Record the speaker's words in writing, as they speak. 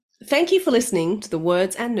Thank you for listening to the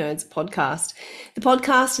Words and Nerds podcast. The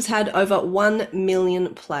podcast has had over 1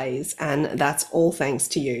 million plays, and that's all thanks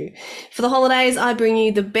to you. For the holidays, I bring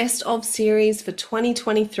you the best of series for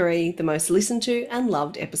 2023, the most listened to and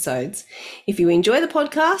loved episodes. If you enjoy the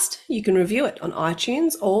podcast, you can review it on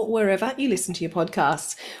iTunes or wherever you listen to your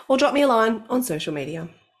podcasts, or drop me a line on social media.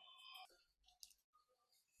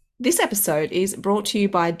 This episode is brought to you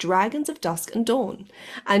by Dragons of Dusk and Dawn,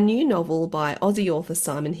 a new novel by Aussie author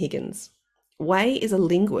Simon Higgins. Wei is a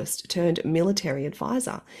linguist turned military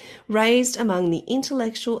advisor, raised among the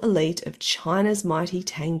intellectual elite of China's mighty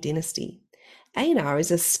Tang dynasty. Einar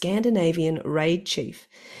is a Scandinavian raid chief,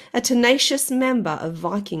 a tenacious member of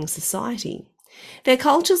Viking society. Their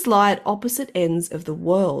cultures lie at opposite ends of the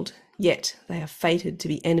world, yet they are fated to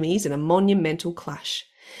be enemies in a monumental clash.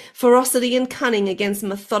 Ferocity and cunning against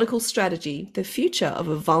methodical strategy, the future of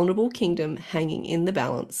a vulnerable kingdom hanging in the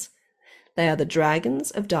balance. They are the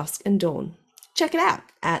Dragons of Dusk and Dawn. Check it out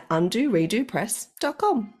at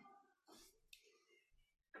undoredopress.com.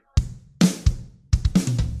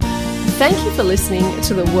 Thank you for listening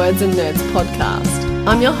to the Words and Nerds podcast.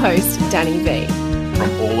 I'm your host, Dani Vee. From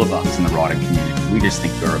all of us in the writing community, we just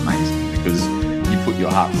think you're amazing because you put your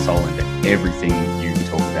heart and soul into everything you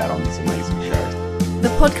talk about on this amazing show. The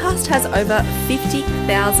podcast has over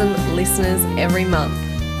 50,000 listeners every month.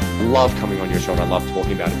 I love coming on your show and I love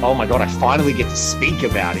talking about it. Oh my God, I finally get to speak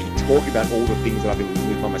about it, talk about all the things that I've been living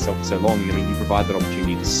with by myself for so long. I mean, you provide that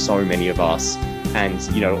opportunity to so many of us and,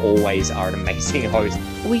 always are an amazing host.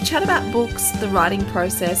 We chat about books, the writing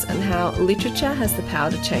process, and how literature has the power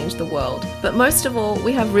to change the world. But most of all,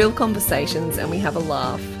 we have real conversations and we have a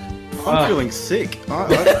laugh. I'm feeling sick.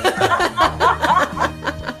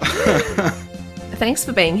 Thanks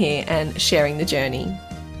for being here and sharing the journey.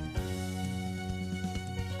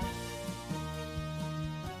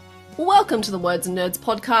 Welcome to the Words and Nerds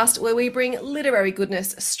podcast, where we bring literary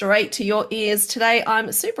goodness straight to your ears. Today,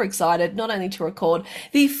 I'm super excited not only to record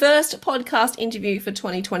the first podcast interview for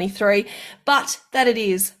 2023, but that it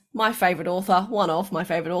is my favourite author, one of my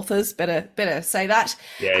favourite authors. Better say that.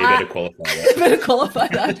 Yeah, you better qualify that. Better qualify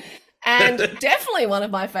that. And definitely one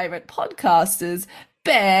of my favourite podcasters,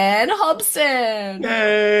 Ben Hobson.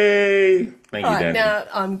 Yay! Thank you, Dan. Now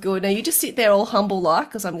I'm good. Now you just sit there all humble-like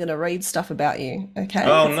because I'm going to read stuff about you, okay?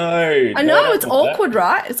 Oh, no. I know, it's awkward,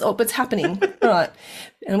 right? It's happening. All right.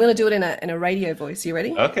 And I'm going to do it in a radio voice. You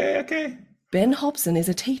ready? Okay. Ben Hobson is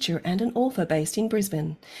a teacher and an author based in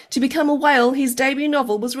Brisbane. To Become a Whale, his debut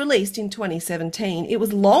novel was released in 2017. It was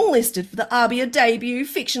longlisted for the ARBIA Debut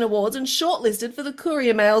Fiction Awards and shortlisted for the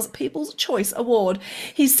Courier Mail's People's Choice Award.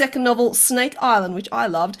 His second novel, Snake Island, which I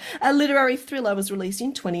loved, a literary thriller, was released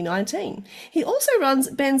in 2019. He also runs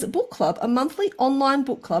Ben's Book Club, a monthly online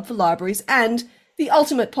book club for libraries, and the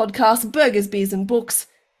ultimate podcast, Burgers, Beers and Books.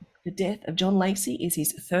 The Death of John Lacey is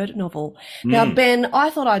his third novel. Now, Ben,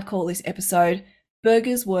 I thought I'd call this episode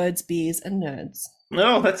Burgers, Words, Beers and Nerds.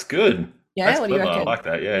 No, that's good. Yeah, that's what do you clever. reckon? I like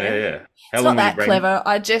that. Yeah. It's not that clever.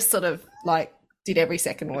 I just sort of did every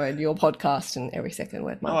second word, your podcast, and every second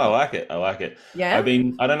word. Oh, I like it. Yeah.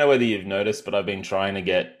 I don't know whether you've noticed, but I've been trying to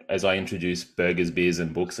get, as I introduce Burgers, Beers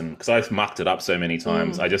and Books, and because I've mucked it up so many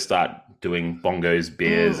times, I just start doing bongos,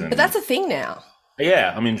 beers. But that's a thing now.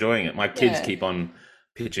 Yeah, I'm enjoying it. My kids keep on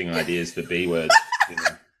pitching ideas for B words.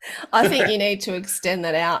 I think you need to extend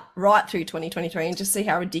that out right through 2023 and just see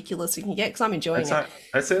how ridiculous you can get, because I'm enjoying it.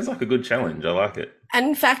 That sounds like a good challenge. I like it. And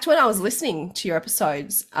in fact, when I was listening to your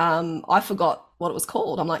episodes, I forgot what it was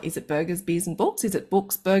called. I'm like, is it Burgers, Beers and Books? Is it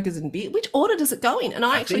Books, Burgers and Beer? Which order does it go in? And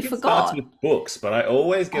I actually think it forgot. starts with books, but I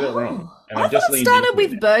always get it wrong. And I thought it started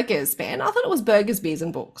with Burgers, Ben. I thought it was Burgers, Beers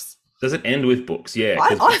and Books. Does it end with books? Yeah.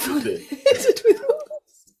 I thought it ended with books.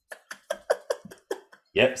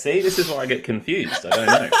 Yep. See, this is why I get confused. I don't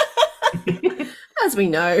know. As we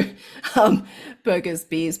know, Burgers,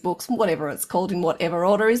 Beers, Books, whatever it's called in whatever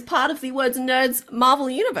order, is part of the Words and Nerds Marvel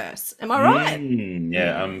Universe. Am I right?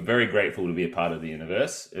 Yeah, I'm very grateful to be a part of the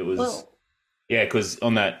universe. It was, because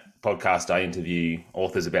on that podcast I interview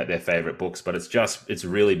authors about their favorite books, but it's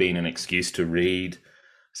really been an excuse to read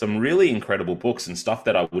some really incredible books and stuff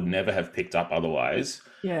that I would never have picked up otherwise.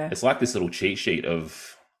 Yeah. It's like this little cheat sheet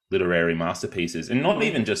of literary masterpieces, and not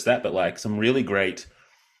even just that, but like some really great,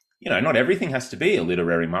 not everything has to be a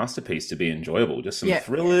literary masterpiece to be enjoyable. Just some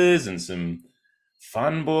thrillers and some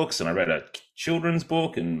fun books. And I read a children's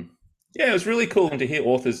book, and it was really cool to hear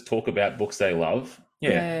authors talk about books they love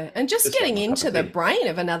And just getting into the brain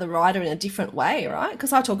of another writer in a different way, right?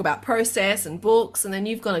 Because I talk about process and books, and then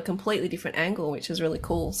you've got a completely different angle, which is really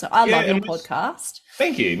cool. So I love your podcast.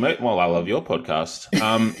 Thank you. Well, I love your podcast.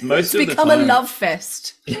 Most it's become a love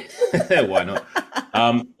fest. Why not?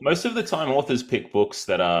 Most of the time, authors pick books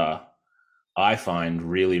that are, I find,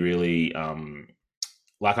 really, really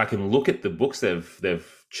like I can look at the books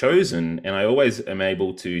they've chosen, and I always am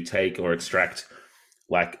able to take or extract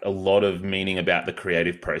like a lot of meaning about the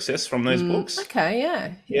creative process from those books.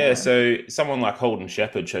 Okay, yeah. So someone like Holden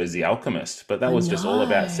Shepherd chose The Alchemist, but that was just all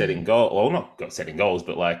about setting goals. Well, not setting goals,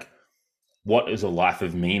 but like what is a life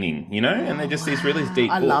of meaning, you know? And they're just these really deep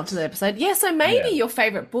books. I loved the episode. Yeah, so maybe your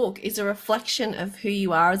favorite book is a reflection of who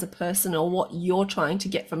you are as a person or what you're trying to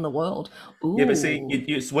get from the world. Ooh. Yeah, but see,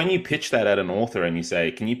 when you pitch that at an author and you say,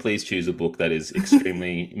 can you please choose a book that is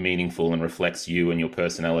extremely meaningful and reflects you and your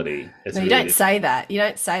personality? You don't say that. You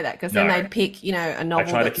don't say that because then they'd pick, a novel. I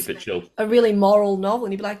try to keep it chill. A really moral novel,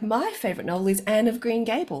 and you'd be like, my favorite novel is Anne of Green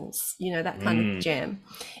Gables, that kind of jam.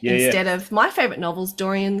 Instead of my favorite novel's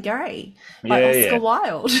Dorian Gray by Oscar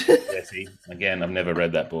Wilde. See, again, I've never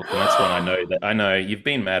read that book, and that's when I know you've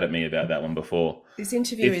been mad at me about that one before. This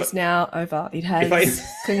interview is now over. It has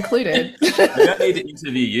concluded. I don't need to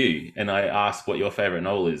interview you, and I ask what your favorite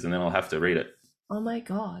novel is, and then I'll have to read it. Oh my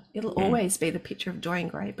God. It'll always be the picture of Dorian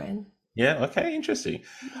Gray, Ben. Yeah, okay, interesting.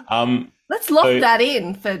 Let's lock that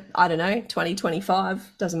in for, I don't know,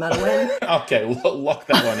 2025. Doesn't matter when. Okay, lock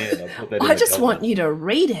that one in. I'll put that I just want you to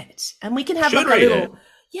read it, and we can have like a little...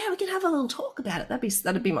 Yeah, we can have a little talk about it.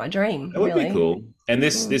 That'd be my dream. That would be cool. And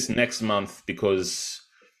this next month, because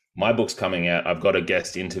my book's coming out, I've got a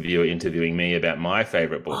guest interviewer interviewing me about my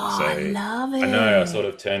favorite book. Oh, so I love it. I know I sort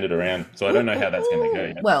of turned it around. So I don't know how that's going to go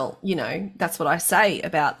yet. Well, that's what I say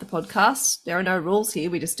about the podcast. There are no rules here.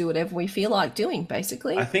 We just do whatever we feel like doing,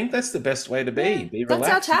 basically. I think that's the best way to be. Yeah, be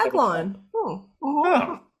relaxed. that's our tagline.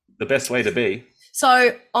 The best way to be.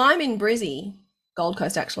 So I'm in Brizzy, Gold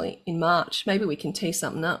Coast, actually, in March. Maybe we can tee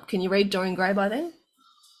something up. Can you read Dorian Gray by then?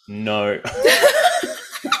 No.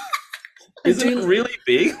 Isn't it really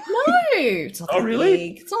big? No, it's not really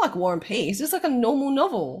big. It's not like War and Peace. It's just like a normal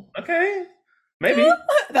novel. Okay, maybe.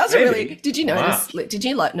 That's really. Did you notice? Did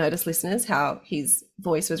you notice, listeners, how his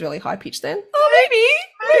voice was really high pitched then? Oh,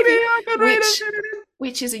 maybe I could read it.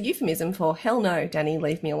 Which is a euphemism for hell no, Danny,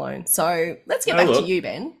 leave me alone. So let's get back to you,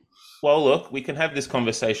 Ben. Well, look, we can have this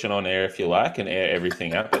conversation on air if you like and air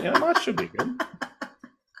everything up, but March should be good.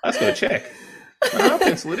 I just got to check. I'll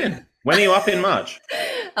pencil it in. When are you up in March?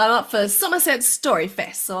 I'm up for Somerset Story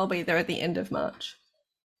Fest, so I'll be there at the end of March.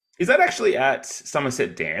 Is that actually at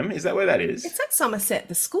Somerset Dam? Is that where that is? It's at Somerset,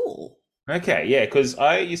 the school. Okay, yeah, because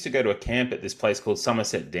I used to go to a camp at this place called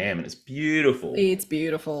Somerset Dam, and it's beautiful. It's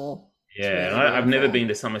beautiful. Yeah, and I've never been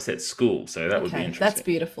to Somerset School, so that would be interesting. That's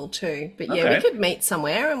beautiful too. But yeah, we could meet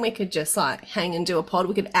somewhere and we could just like hang and do a pod.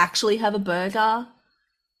 We could actually have a burger.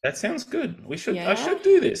 That sounds good. We should. Yeah. I should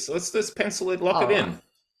do this. Let's pencil it, lock it in.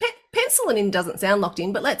 Pencil it in doesn't sound locked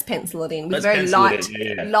in, but let's pencil it in with very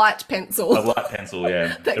light pencil. A light pencil,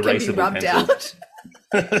 yeah. that Erasable can be rubbed out.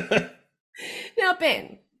 Now,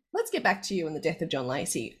 Ben, let's get back to you and the death of John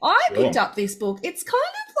Lacey. I picked up this book. It's kind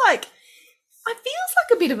of like, it feels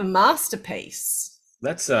like a bit of a masterpiece.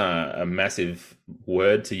 That's a massive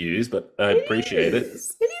word to use, but I appreciate it. It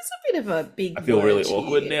is a bit of a big I feel word really to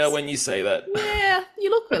awkward use. now when you say that. Yeah, you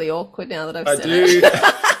look really awkward now that I've said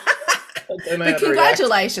it. But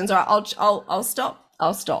congratulations. All right, I'll stop.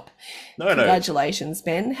 No. Congratulations,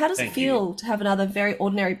 Ben. How does it feel to have another very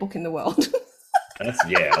ordinary book in the world?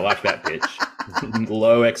 I like that pitch.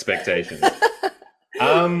 Low expectations.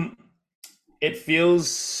 It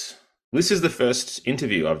feels... This is the first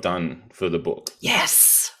interview I've done for the book.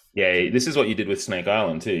 Yes. Yeah, this is what you did with Snake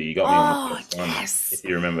Island too. You got me on the first one, if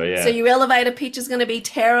you remember, yeah. So your elevator pitch is going to be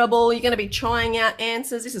terrible. You're going to be trying out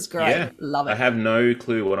answers. This is great. Yeah. Love it. I have no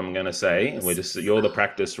clue what I'm going to say. You're the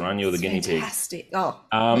practice run. You're the guinea pig. Fantastic. Oh,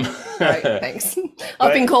 great. Thanks.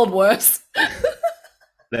 I've been called worse.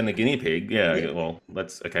 Than the guinea pig. Yeah. Well,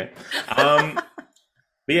 that's okay. But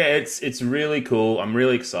yeah, it's really cool. I'm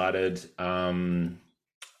really excited.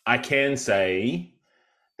 I can say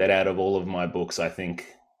that out of all of my books, I think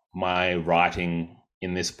my writing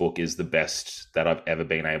in this book is the best that I've ever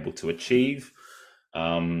been able to achieve.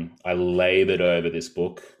 I labored over this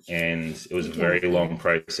book, and it was a very long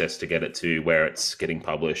process to get it to where it's getting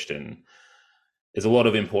published, and there's a lot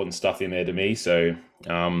of important stuff in there to me. So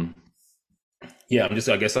yeah,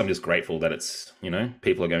 I guess I'm just grateful that it's,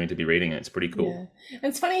 people are going to be reading it. It's pretty cool. Yeah. And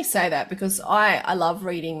it's funny you say that because I love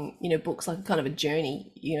reading, books like kind of a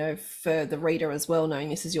journey, for the reader as well, knowing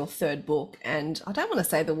this is your third book. And I don't want to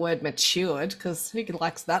say the word matured because who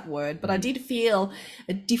likes that word, but I did feel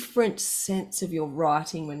a different sense of your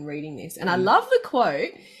writing when reading this. And I love the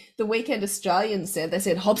quote the Weekend Australian said. They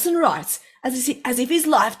said, Hobson writes as if his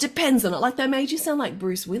life depends on it. Like they made you sound like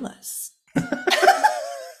Bruce Willis.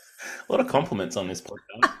 A lot of compliments on this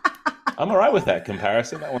podcast. I'm all right with that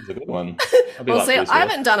comparison. That one's a good one. Well, see, I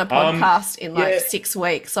haven't done a podcast in 6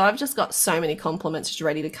 weeks, so I've just got so many compliments just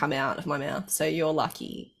ready to come out of my mouth. So you're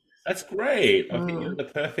lucky. That's great. I think you're at the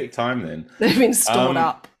perfect time then. They've been stored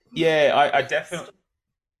up. Yeah, I definitely.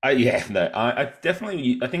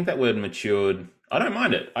 I think that word matured. I don't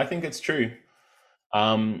mind it. I think it's true.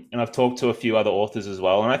 And I've talked to a few other authors as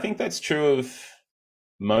well, and I think that's true of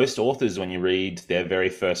most authors when you read their very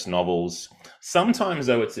first novels. Sometimes,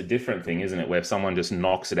 though, it's a different thing, isn't it? Where someone just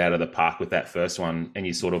knocks it out of the park with that first one and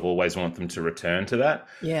you sort of always want them to return to that.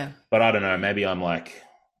 Yeah. But I don't know. Maybe I'm like,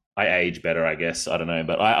 I age better, I guess. I don't know.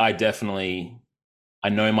 But I definitely, I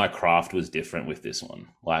know my craft was different with this one.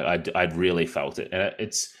 Like I'd really felt it.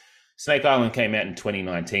 And Snake Island came out in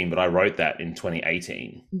 2019, but I wrote that in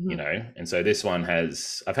 2018, And so this one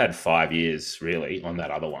I've had 5 years really on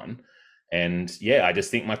that other one. And yeah, I just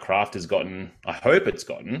think my craft has gotten, I felt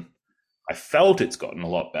it's gotten a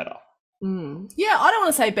lot better. Yeah, I don't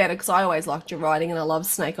want to say better because I always liked your writing and I love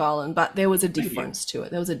Snake Island, but there was a difference to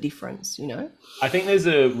it. There was a difference, I think there's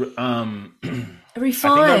a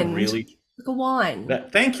refined, like a wine.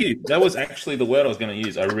 Thank you. That was actually the word I was going to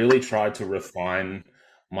use. I really tried to refine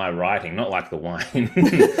my writing, not like the wine.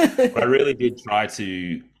 But I really did try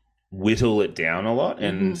to whittle it down a lot.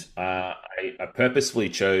 And I purposefully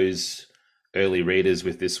chose early readers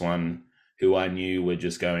with this one who I knew were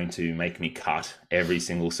just going to make me cut every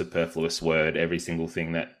single superfluous word, every single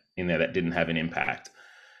thing that in there that didn't have an impact.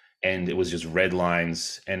 And it was just red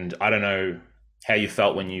lines. And I don't know how you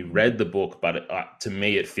felt when you read the book, but to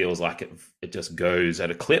me, it feels like it just goes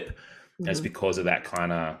at a clip. That's because of that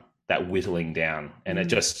kind of, that whittling down. And it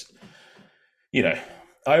just, I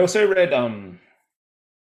also read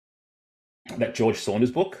that George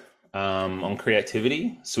Saunders book, on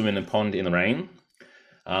creativity, Swim in a Pond in the Rain,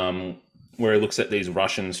 where he looks at these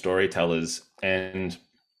Russian storytellers. And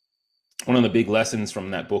one of the big lessons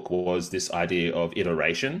from that book was this idea of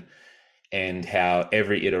iteration and how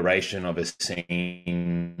every iteration of a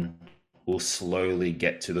scene will slowly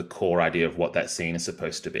get to the core idea of what that scene is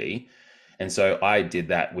supposed to be. And so I did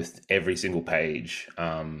that with every single page,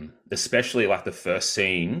 especially like the first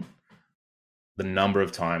scene. The number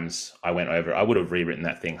of times I went over, I would have rewritten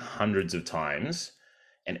that thing hundreds of times,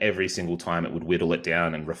 and every single time it would whittle it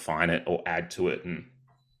down and refine it or add to it. And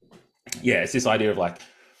yeah, it's this idea of like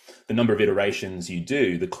the number of iterations you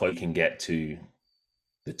do, the closer you can get to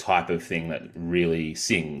the type of thing that really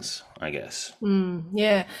sings, I guess.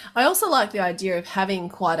 Yeah. I also like the idea of having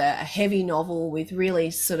quite a heavy novel with really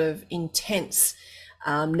sort of intense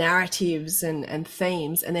narratives and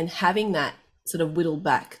themes, and then having that sort of whittled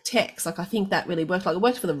back text. Like I think that really worked. Like it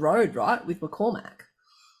worked for The Road, right, with McCormack.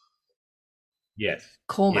 Yes.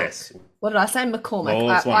 Cormac. Yes. What did I say? McCormack. Well,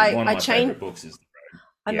 one of my favorite books is The Road.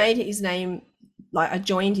 I made his name, like I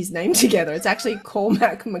joined his name together. It's actually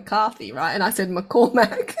Cormac McCarthy, right? And I said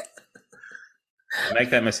McCormack.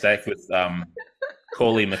 Make that mistake with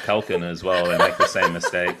Corley McCulkin as well, and make the same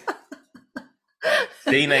mistake.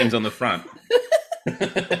 D names on the front.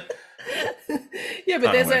 Yeah,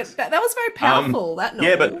 but that was very powerful, that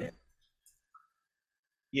novel.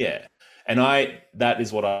 And that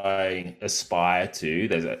is what I aspire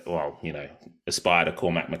to. Aspire to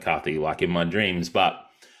Cormac McCarthy like in my dreams, but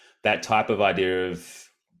that type of idea of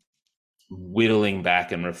whittling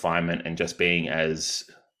back and refinement and just being as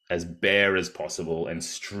bare as possible and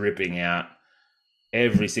stripping out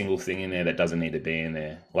every single thing in there that doesn't need to be in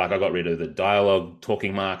there. Like I got rid of the dialogue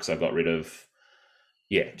talking marks. I got rid of,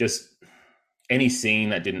 just any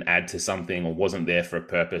scene that didn't add to something or wasn't there for a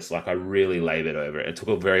purpose. Like I really labored over it. It took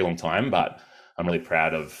a very long time, but I'm really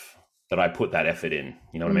proud of that I put that effort in.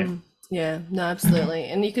 You know what I mean? Yeah, no, absolutely.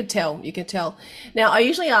 And you could tell. Now, I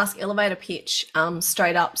usually ask elevator pitch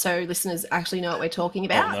straight up so listeners actually know what we're talking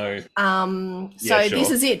about. Oh, no. Sure. This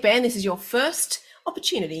is it, Ben. This is your first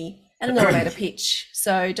opportunity at an elevator pitch.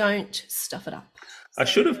 So don't stuff it up. I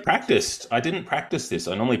should have practiced. I didn't practice this.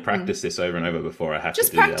 I normally practice this over and over before I have to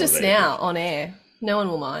do practice now on air. No one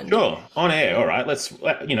will mind. Sure. On air. All right. Let's,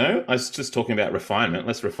 I was just talking about refinement.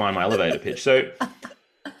 Let's refine my elevator pitch. So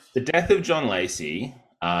the death of John Lacey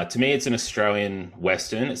To me, it's an Australian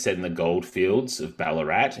Western. It's set in the goldfields of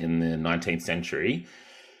Ballarat in the 19th century.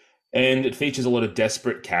 And it features a lot of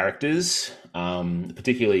desperate characters,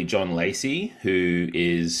 particularly John Lacey, who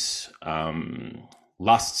is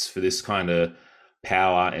lusts for this kind of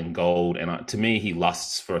power and gold. And to me, he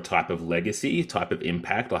lusts for a type of legacy, type of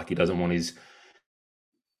impact. Like he doesn't want to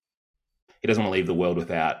leave the world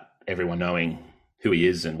without everyone knowing who he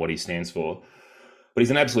is and what he stands for. But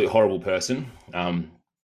he's an absolute horrible person.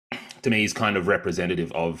 To me, he's kind of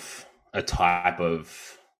representative of a type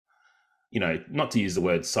of, not to use the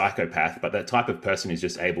word psychopath, but that type of person who's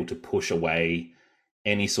just able to push away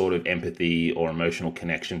any sort of empathy or emotional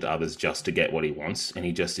connection to others just to get what he wants. And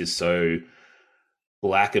he just is so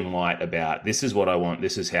black and white about, this is what I want,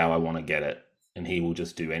 this is how I want to get it. And he will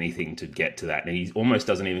just do anything to get to that. And he almost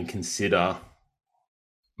doesn't even consider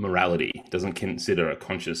morality, doesn't consider a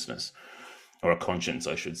consciousness or a conscience,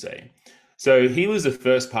 I should say. So he was the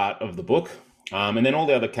first part of the book. And then all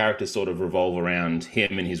the other characters sort of revolve around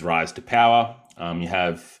him and his rise to power. You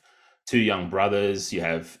have two young brothers. You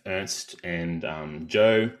have Ernst and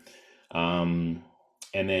Joe. And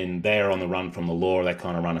then they're on the run from the law. They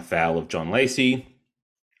kind of run afoul of John Lacey.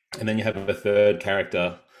 And then you have a third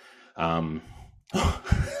character. Sorry,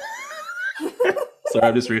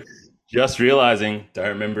 I'm just realizing, don't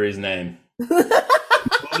remember his name.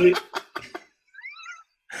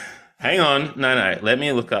 Hang on. No. Let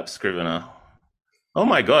me look up Scrivener. Oh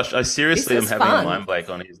my gosh. I seriously am having a mind blank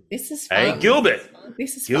on his. This is fun. Hey, Gilbert.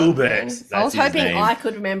 This is Gilbert. Fun, I was hoping I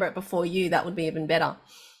could remember it before you. That would be even better.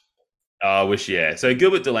 I wish, yeah. So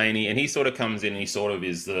Gilbert Delaney, and he sort of comes in and he sort of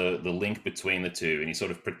is the link between the two, and he's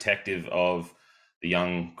sort of protective of the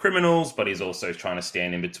young criminals, but he's also trying to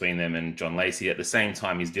stand in between them and John Lacey. At the same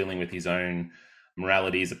time, he's dealing with his own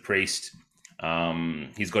morality as a priest.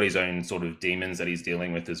 He's got his own sort of demons that he's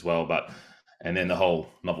dealing with as well. And then the whole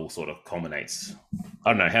novel sort of culminates.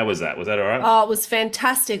 I don't know. How was that? Was that all right? Oh, it was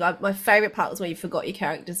fantastic. My favorite part was when you forgot your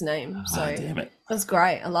character's name. So damn it. It was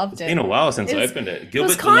great. I loved it. It's been a while since I opened it. Gilbert it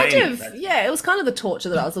was kind Delaney. it was kind of the torture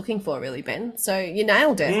that I was looking for, really, Ben. So you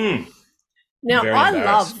nailed it. Now, Very I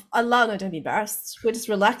embarrassed. love, no, don't be embarrassed. We're just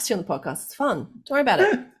relaxed here on the podcast. It's fun. Don't worry about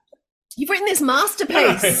it. You've written this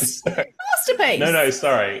masterpiece. Masterpiece. No,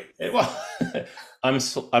 sorry. I'm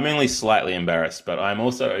only slightly embarrassed, but I'm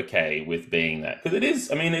also okay with being that. Because it is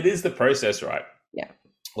the process, right? Yeah.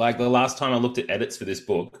 Like the last time I looked at edits for this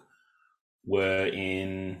book were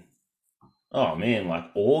in,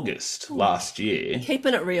 August last year.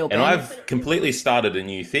 Keeping it real, Ben. And I've completely started a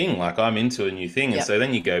new thing. Like I'm into a new thing. And so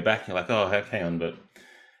then you go back and you're like, oh, hang on. But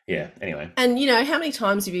yeah, anyway. And, how many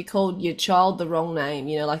times have you called your child the wrong name?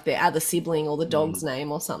 Like the other sibling or the dog's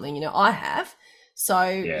name or something. I have. So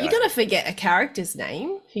you're going to forget a character's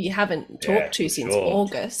name who you haven't talked to since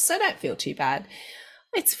August. So don't feel too bad.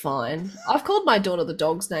 It's fine. I've called my daughter the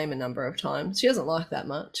dog's name a number of times. She doesn't like that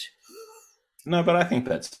much. No, but I think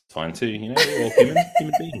that's fine too. We're all human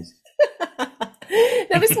beings.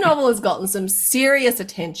 Now, this novel has gotten some serious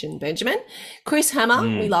attention, Benjamin. Chris Hammer,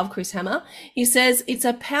 we love Chris Hammer. He says it's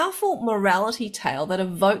a powerful morality tale that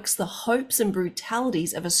evokes the hopes and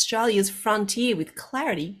brutalities of Australia's frontier with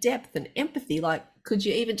clarity, depth, and empathy. Like, could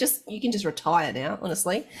you even you can just retire now,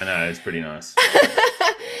 honestly. I know, it's pretty nice.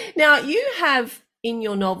 Now, you have in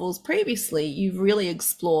your novels previously, you've really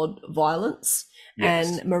explored violence.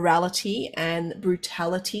 Yes. And morality and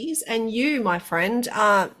brutalities. And you, my friend,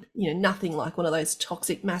 are, nothing like one of those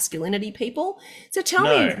toxic masculinity people. So tell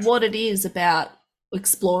me what it is about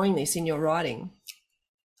exploring this in your writing.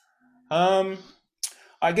 I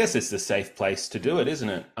guess it's the safe place to do it, isn't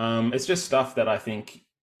it? It's just stuff that I think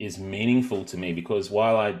is meaningful to me because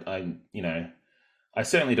while I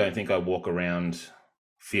certainly don't think I walk around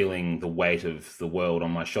feeling the weight of the world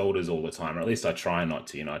on my shoulders all the time, or at least I try not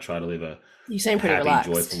to. I try to live a you seem pretty happy,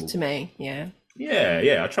 relaxed joyful... to me. Yeah,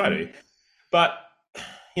 I try to, but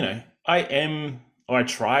I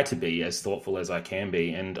try to be as thoughtful as I can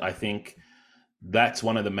be, and I think that's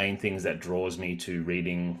one of the main things that draws me to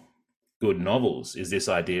reading good novels is this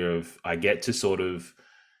idea of I get to sort of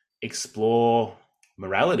explore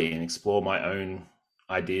morality and explore my own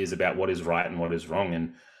ideas about what is right and what is wrong,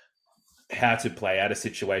 and how to play out a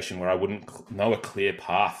situation where I wouldn't know a clear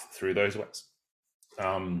path through those ways.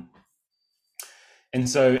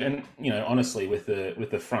 Honestly, with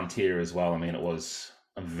the frontier as well, it was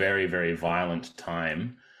a very, very violent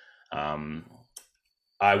time.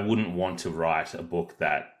 I wouldn't want to write a book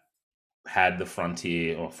that had the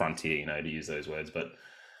frontier, to use those words, but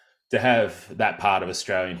to have that part of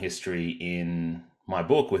Australian history in my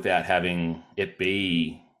book without having it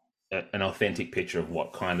be an authentic picture of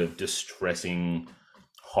what kind of distressing,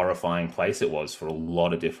 horrifying place it was for a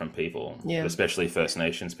lot of different people, Yeah. especially First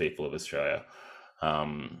Nations people of Australia.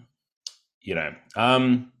 I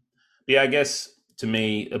guess to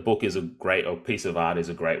me, a book is a piece of art is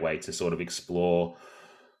a great way to sort of explore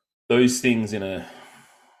those things in a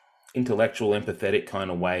intellectual, empathetic kind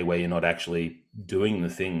of way, where you're not actually doing the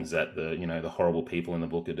things that the horrible people in the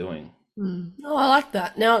book are doing. Oh, I like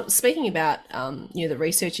that. Now, speaking about the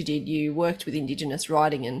research you did, you worked with Indigenous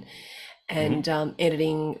writing and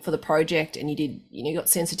editing for the project, and you did you got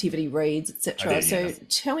sensitivity reads, etc. Yes. So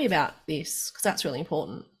tell me about this, because that's really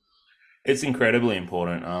important. It's incredibly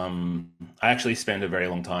important. I actually spent a very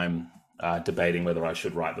long time debating whether I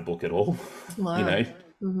should write the book at all. Wow.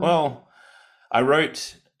 Well, I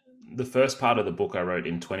wrote the first part of the book I wrote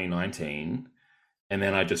in 2019, and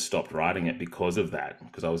then I just stopped writing it because of that,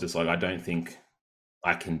 because I was just like, I don't think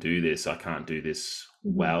I can do this. I can't do this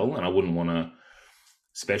well, and I wouldn't want to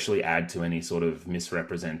especially add to any sort of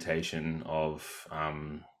misrepresentation of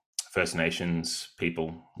First Nations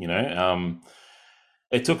people.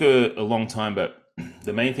 It took a long time, but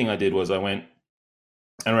the main thing I did was I went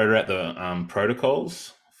and I read the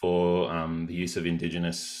protocols for the use of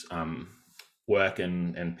Indigenous work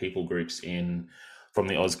and people groups from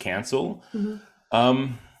the Oz Council.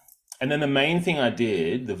 And then the main thing I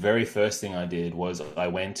did, the very first thing I did, was I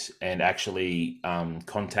went and actually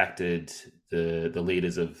contacted the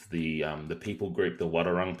leaders of the people group, the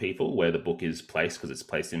Wadawurrung people, where the book is placed, because it's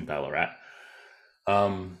placed in Ballarat.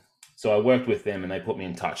 So I worked with them, and they put me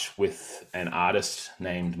in touch with an artist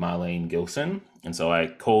named Marlene Gilson. And so I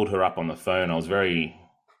called her up on the phone.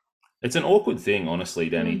 It's an awkward thing, honestly,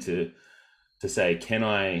 Dani, to say, can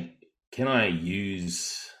I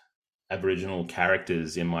use Aboriginal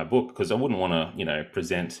characters in my book? Because I wouldn't want to,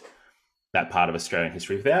 present that part of Australian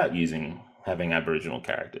history without having Aboriginal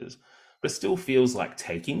characters. But it still feels like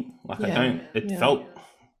taking. I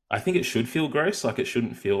think it should feel gross. Like, it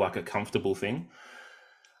shouldn't feel like a comfortable thing.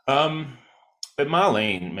 But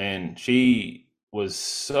Marlene, man, she was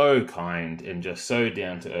so kind and just so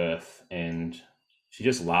down to earth, and she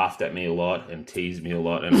just laughed at me a lot and teased me a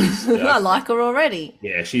lot. And I like her already.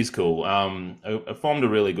 Yeah, she's cool. I formed a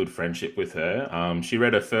really good friendship with her. She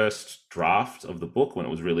read her first draft of the book when it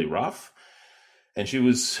was really rough, and she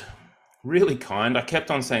was really kind. I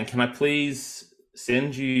kept on saying, can I please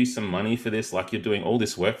send you some money for this? Like, you're doing all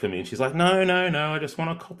this work for me. And she's like, no, I just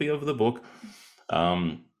want a copy of the book.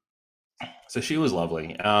 So she was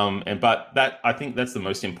lovely. But I think that's the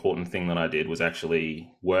most important thing that I did, was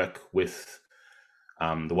actually work with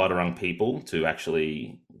the Wadawurrung people to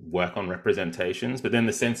actually work on representations. But then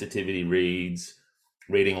the sensitivity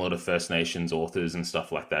reading a lot of First Nations authors and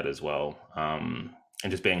stuff like that as well. And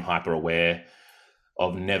just being hyper aware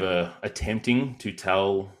of never attempting to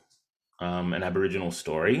tell an Aboriginal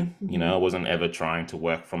story. I wasn't ever trying to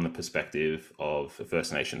work from the perspective of a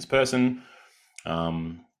First Nations person.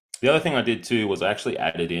 The other thing I did too was I actually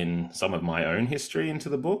added in some of my own history into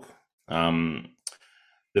the book. The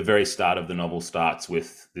very start of the novel starts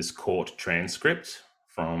with this court transcript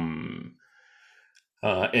from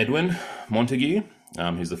Edwin Montague,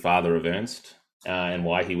 who's the father of Ernst, and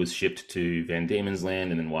why he was shipped to Van Diemen's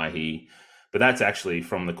Land, and then but that's actually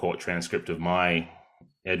from the court transcript of my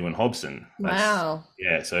Edwin Hobson. Wow.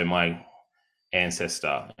 Yeah, so my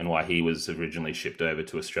ancestor, and why he was originally shipped over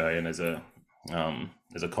to Australia as a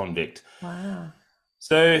convict. Wow.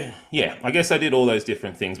 So yeah, I guess I did all those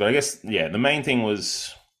different things, but I guess, the main thing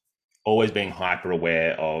was always being hyper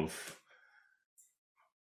aware of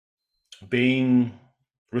being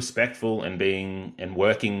respectful and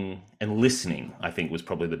working and listening, I think, was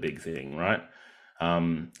probably the big thing, right?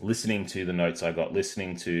 Listening to the notes I got,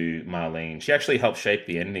 listening to Marlene. She actually helped shape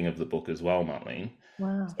the ending of the book as well, Marlene.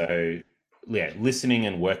 Wow. So yeah, listening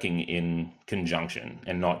and working in conjunction,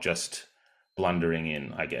 and not just blundering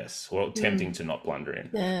in, I guess, or attempting to not blunder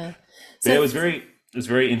in. Yeah. So it was very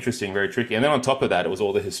interesting, very tricky. And then on top of that, it was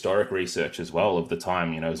all the historic research as well of the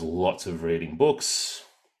time. It was lots of reading books.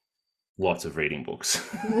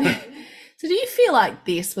 So do you feel like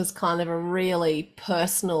this was kind of a really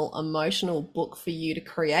personal, emotional book for you to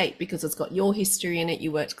create, because it's got your history in it?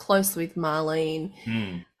 You worked closely with Marlene.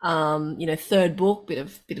 Third book, bit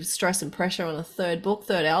of stress and pressure on a third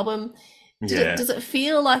album. Does it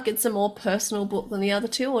feel like it's a more personal book than the other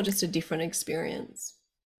two, or just a different experience?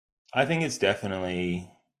 I think it's definitely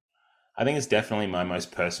my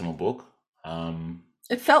most personal book.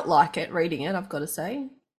 It felt like it reading it, I've got to say.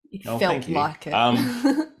 It felt like it.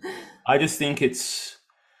 I just think it's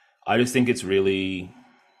really,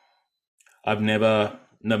 I've never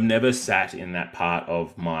sat in that part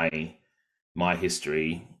of my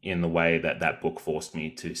history in the way that book forced me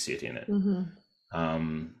to sit in it.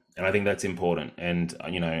 And I think that's important. And,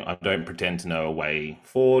 I don't pretend to know a way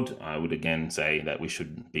forward. I would again say that we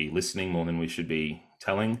should be listening more than we should be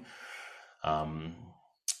telling.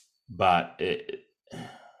 But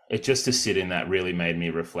it just to sit in that really made me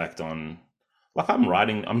reflect on, like,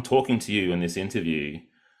 I'm talking to you in this interview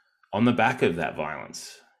on the back of that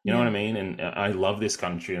violence. You know what I mean? And I love this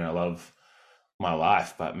country and I love my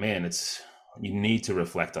life, but man, you need to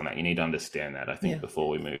reflect on that. You need to understand that, I think, before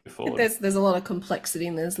we move forward. There's a lot of complexity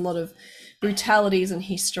and there's a lot of brutalities and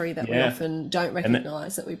history that we often don't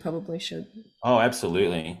recognize that we probably should. Oh,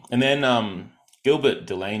 absolutely. And then Gilbert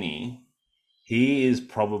Delaney, he is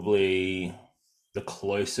probably the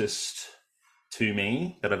closest to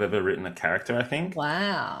me that I've ever written a character, I think.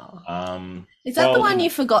 Wow. Is that the one you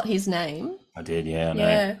forgot his name? I did, yeah.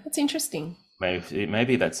 Yeah, that's interesting.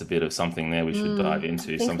 Maybe that's a bit of something there we should dive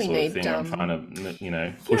into, some sort of thing. I'm trying to, push you're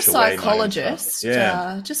away. A psychologist,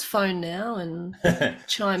 just phone now and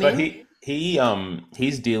chime in.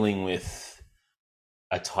 He's dealing with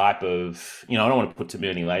a type of, I don't want to put too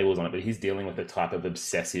many labels on it, but he's dealing with a type of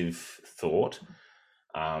obsessive thought.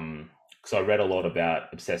 Because I read a lot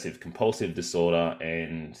about obsessive compulsive disorder,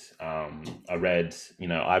 and I read,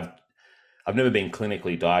 I've never been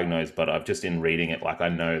clinically diagnosed, but I've just in reading it, like, I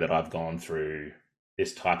know that I've gone through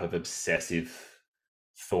this type of obsessive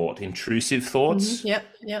thought, intrusive thoughts. Yep.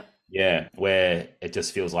 Yeah, where it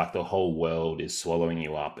just feels like the whole world is swallowing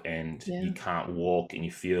you up and you can't walk and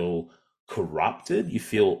you feel corrupted, you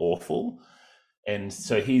feel awful. And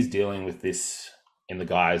so he's dealing with this in the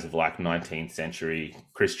guise of like 19th century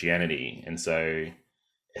Christianity. And so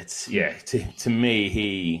it's, to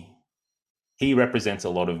me, he represents a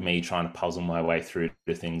lot of me trying to puzzle my way through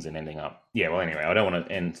the things and ending up. Yeah, well, anyway, I don't want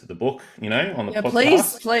to end the book, on the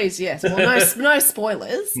podcast. Please, yes. Well, no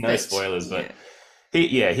spoilers. No spoilers, but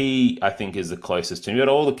he, I think, is the closest to me. But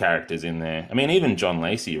all the characters in there. I mean, even John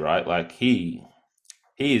Lacey, right? Like, he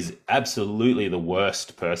is absolutely the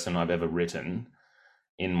worst person I've ever written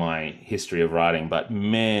in my history of writing. But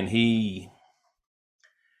man, he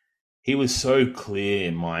was so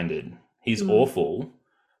clear-minded. He's awful,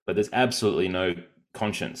 but there's absolutely no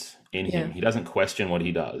conscience in him. He doesn't question what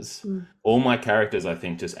he does. All my characters, I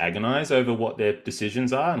think, just agonize over what their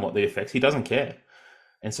decisions are and what the effects. He doesn't care.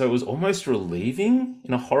 And so it was almost relieving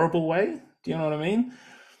in a horrible way. Do you know what I mean?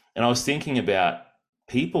 And I was thinking about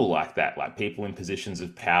people like that, like people in positions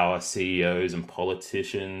of power, CEOs and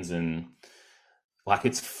politicians, and like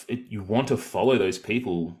you want to follow those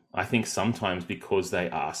people, I think, sometimes because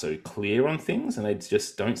they are so clear on things and they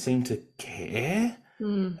just don't seem to care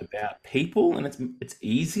about people, and it's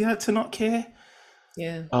easier to not care.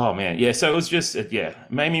 Yeah. Oh man. Yeah. So it was just, it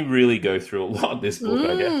made me really go through a lot, this book,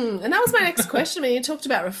 I guess. And that was my next question. I mean, you talked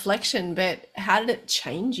about reflection, but how did it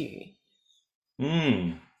change you?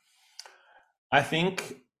 I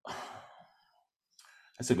think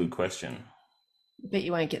that's a good question. Bet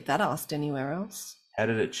you won't get that asked anywhere else. How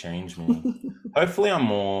did it change me? Hopefully I'm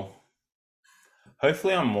more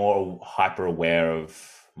hyper aware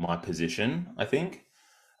of my position, I think.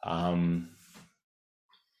 I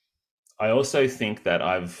also think that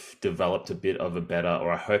I've developed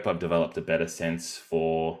I hope I've developed a better sense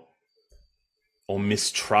for, or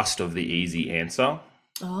mistrust of, the easy answer.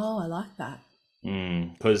 Oh, I like that.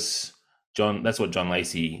 Because that's what John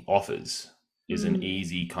Lacey offers, is an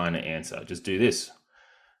easy kind of answer. Just do this.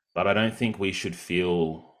 But I don't think we should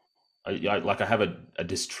feel, I have a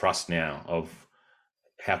distrust now of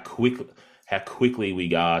how quickly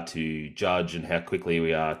we are to judge and how quickly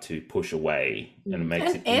we are to push away, and it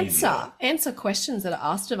makes it easier. Answer questions that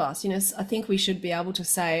are asked of us. I think we should be able to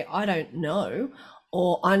say, I don't know,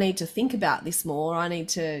 or I need to think about this more, or I need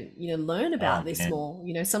to, learn about this more.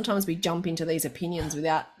 Sometimes we jump into these opinions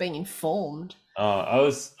without being informed. I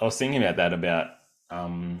was thinking about that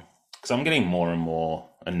because I'm getting more and more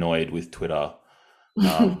annoyed with Twitter.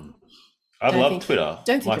 I love Twitter.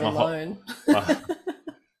 Don't think you're alone.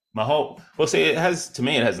 It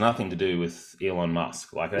has nothing to do with Elon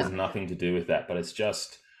Musk. Like, it has nothing to do with that, but it's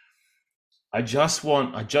just, I just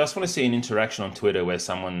want to see an interaction on Twitter where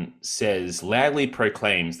someone loudly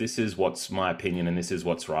proclaims, this is what's my opinion and this is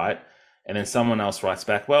what's right. And then someone else writes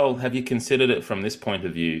back, well, have you considered it from this point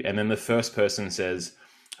of view? And then the first person says,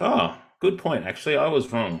 oh, good point. Actually, I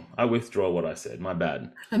was wrong. I withdraw what I said. My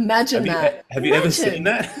bad. Imagine that. Have you ever seen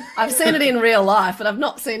that? I've seen it in real life, but I've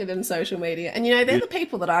not seen it in social media. And, they're the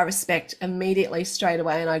people that I respect immediately, straight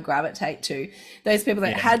away, and I gravitate to. Those people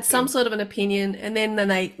that had some sort of an opinion, and then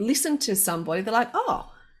they listen to somebody, they're like,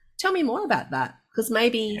 oh, tell me more about that. Because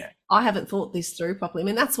maybe I haven't thought this through properly. I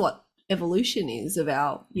mean, that's what evolution is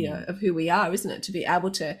about, of who we are, isn't it? To be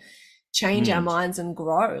able to change our minds and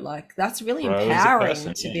grow. Like, that's really Grow as a empowering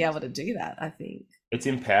person, to yeah. be able to do that, I think. It's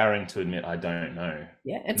empowering to admit I don't know.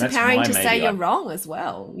 Yeah, it's And that's empowering why to maybe say you're wrong as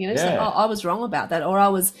well. You know, say, Yeah. oh, I was wrong about that, or I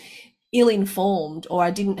was ill-informed, or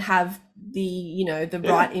I didn't have the, you know, the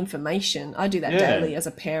Yeah. right information. I do that Yeah. daily as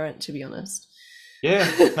a parent, to be honest. Yeah,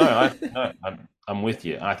 no, I'm with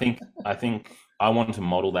you. I think I want to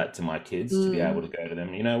model that to my kids, to be able to go to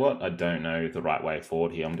them, you know what? I don't know the right way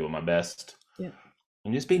forward here. I'm doing my best. Yeah.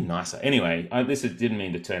 And just be nicer. Anyway, didn't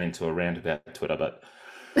mean to turn into a rant about Twitter, but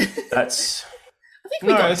that's I think we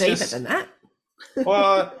got deeper than that.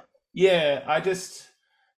 well, yeah,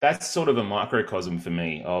 that's sort of a microcosm for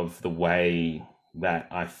me of the way that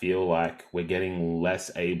I feel like we're getting less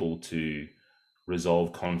able to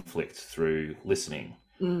resolve conflict through listening.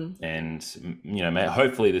 And, you know,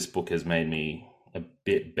 hopefully this book has made me a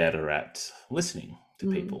bit better at listening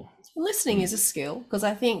to people. Listening is a skill, because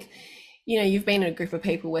I think, you know, you've been in a group of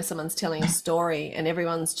people where someone's telling a story and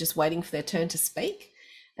everyone's just waiting for their turn to speak.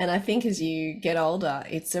 And I think as you get older,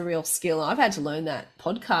 it's a real skill. I've had to learn that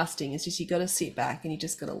podcasting is just, you got to sit back and you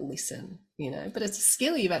just got to listen, you know, but it's a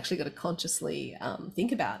skill you've actually got to consciously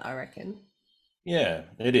think about, I reckon. Yeah,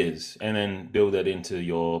 it is. And then build it into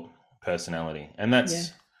your personality. And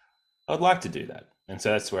that's, I'd like to do that. And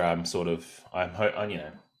so that's where I'm you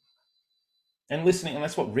know, and listening. And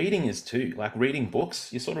that's what reading is too. Like reading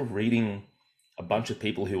books, you're sort of reading a bunch of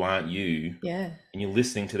people who aren't you. Yeah. And you're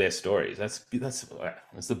listening to their stories. That's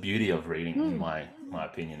the beauty of reading, in my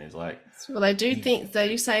opinion, is like. Well, they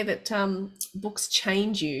do say that books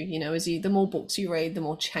change you, you know, the more books you read, the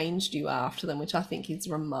more changed you are after them, which I think is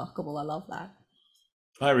remarkable. I love that.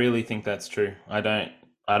 I really think that's true. I don't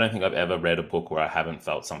think I've ever read a book where I haven't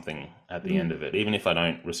felt something at the end of it, even if I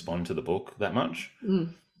don't respond to the book that much.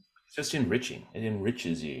 It's just enriching. It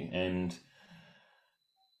enriches you. And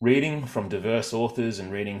reading from diverse authors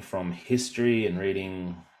and reading from history and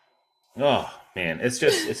reading, oh man,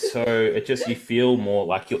 you feel more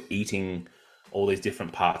like you're eating all these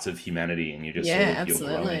different parts of humanity, and you're just you're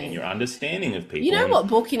growing in your understanding of people. You know what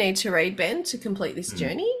book you need to read, Ben, to complete this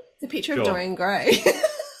journey? The Picture of Dorian Gray.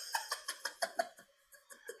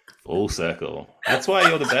 Full circle. That's why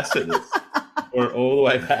you're the best at this. Or all the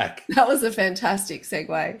way back. That was a fantastic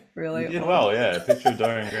segue, really. You did well, yeah. Picture of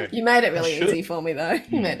Dorian Gray. You made it really easy for me, though.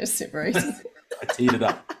 You made it super easy. I teed it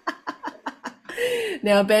up.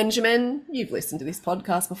 Now, Benjamin, you've listened to this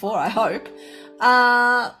podcast before, I hope.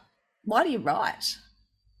 Why do you write?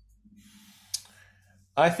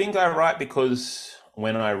 I think I write because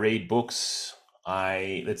when I read books,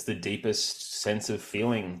 that's the deepest sense of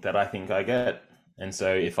feeling that I think I get. And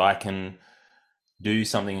so if I can do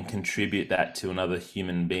something and contribute that to another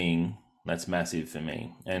human being, that's massive for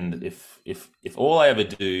me. And if all I ever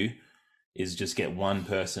do is just get one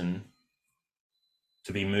person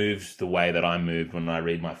to be moved the way that I'm moved when I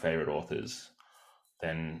read my favorite authors,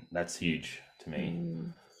 then that's huge to me.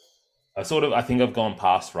 I think I've gone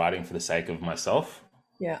past writing for the sake of myself.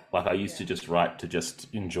 Yeah. Like I used to just write to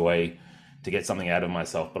just enjoy, to get something out of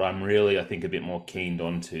myself, but I'm really, I think, a bit more keened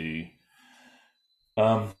on to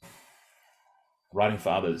writing for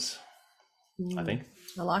others, I think.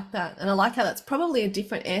 I like that. And I like how that's probably a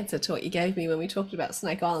different answer to what you gave me when we talked about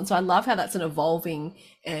Snake Island. So I love how that's an evolving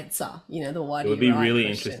answer, you know, the why do you write. It would be really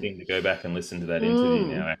interesting to go back and listen to that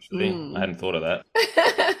interview now, actually. I hadn't thought of that.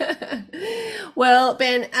 Well,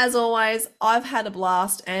 Ben, as always, I've had a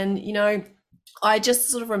blast. And, you know, I just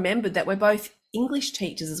sort of remembered that we're both English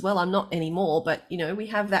teachers as well. I'm not anymore, but, you know, we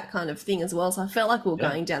have that kind of thing as well. So I felt like we were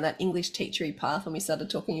going down that English teachery path when we started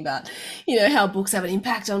talking about, you know, how books have an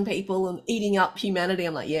impact on people and eating up humanity.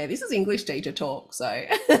 I'm like, yeah, this is English teacher talk. So,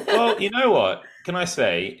 well, you know what? Can I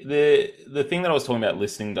say the thing that I was talking about,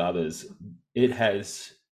 listening to others, it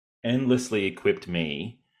has endlessly equipped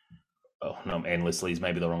me. Oh, no, endlessly is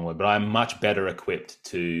maybe the wrong word, but I'm much better equipped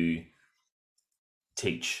to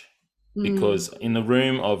teach. Because in the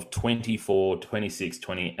room of 24, 26,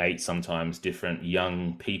 28, sometimes different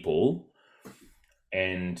young people,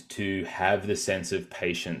 and to have the sense of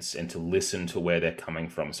patience and to listen to where they're coming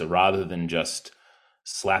from. So rather than just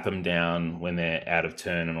slap them down when they're out of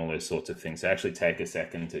turn and all those sorts of things, actually take a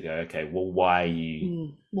second to go, okay, well, why are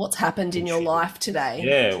you... What's happened in your life today?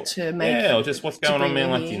 Yeah, to make, or just what's going on,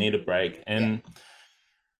 man, like you need a break. And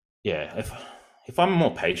if I'm a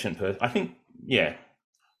more patient person, I think,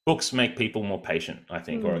 books make people more patient, I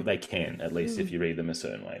think, or they can, at least if you read them a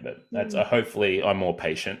certain way. But that's hopefully I'm more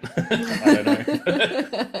patient. I don't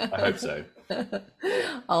know. I hope so.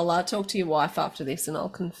 I'll talk to your wife after this and I'll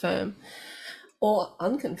confirm or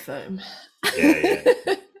unconfirm. Yeah.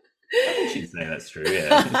 I think she'd say that's true,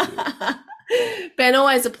 yeah. Ben,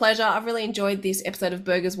 always a pleasure. I've really enjoyed this episode of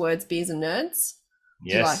Burgers, Words, Beers and Nerds.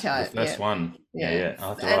 Yes, like the first one. Yeah. I'll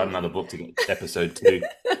have to write another book to get episode 2.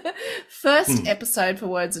 First episode for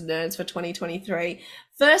Words and Nerds for 2023.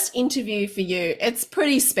 First interview for you. It's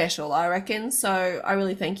pretty special, I reckon. So I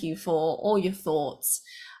really thank you for all your thoughts.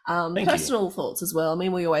 Personal thoughts as well. I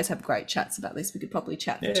mean, we always have great chats about this. We could probably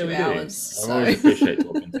chat for 2 hours. I always appreciate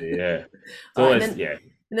talking to you. Yeah, it's always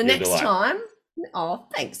And the next time,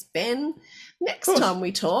 thanks, Ben. Next time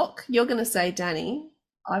we talk, you're going to say, Dani,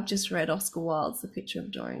 I've just read Oscar Wilde's The Picture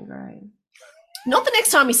of Dorian Gray. Not the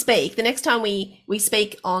next time we speak. The next time we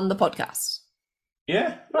speak on the podcast.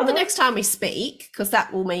 Yeah. Not the next time we speak, because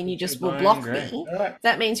that will mean you just will block me. Right.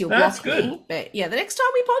 That means you'll block me. But yeah, the next time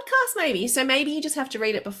we podcast, maybe. So maybe you just have to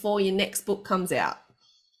read it before your next book comes out.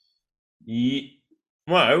 Yeah.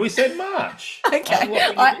 Well, we said March.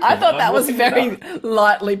 Okay. I thought that was very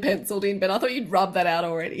lightly penciled in, but I thought you'd rub that out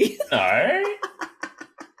already. No.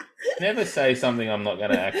 Never say something I'm not going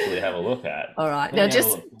to actually have a look at. All right. Now,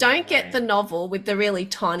 just don't get the novel with the really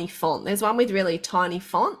tiny font. There's one with really tiny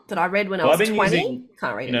font that I read when I was 20.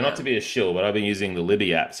 Can't read it now. Not to be a shill, but I've been using the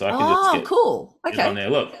Libby app, so I can just get cool. it Okay. on there.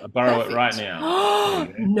 Look, I borrow it right now.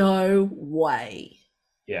 No way.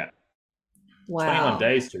 Yeah. Wow. 21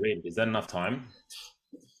 days to read it. Is that enough time?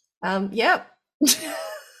 Yep.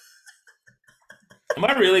 Am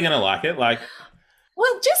I really going to like it? Well,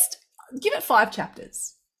 just give it 5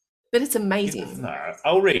 chapters. But it's amazing. No,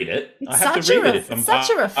 I'll read it. It's I have to read it. It's such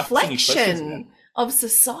a reflection of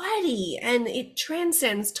society, and it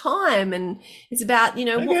transcends time, and it's about,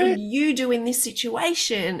 what would you do in this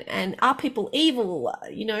situation, and are people evil?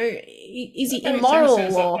 Is he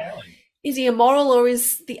immoral, or is he immoral, or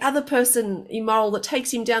is the other person immoral that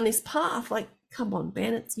takes him down this path? Like, come on,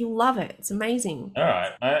 Ben, you'll love it. It's amazing. All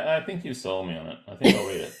right. I think you sold me on it. I think I'll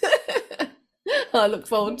read it. I look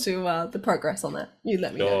forward to the progress on that. You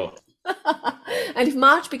let me know. Sure. And if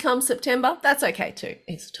March becomes September, that's okay too.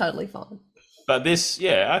 It's totally fine. But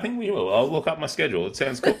I think we will. I'll look up my schedule. It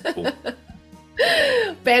sounds cool.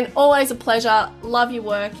 Ben, always a pleasure. Love your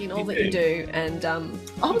work in all that you do. And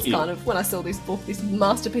I was kind of, when I saw this book, this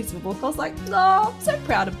masterpiece of a book, I was like, I'm so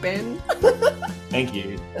proud of Ben. Thank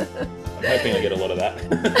you. I'm hoping I get a lot of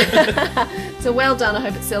that. So well done. I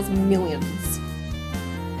hope it sells millions.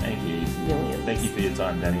 Thank you. Millions. Thank you for your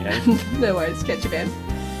time, Dani. No worries. Catch you, Ben.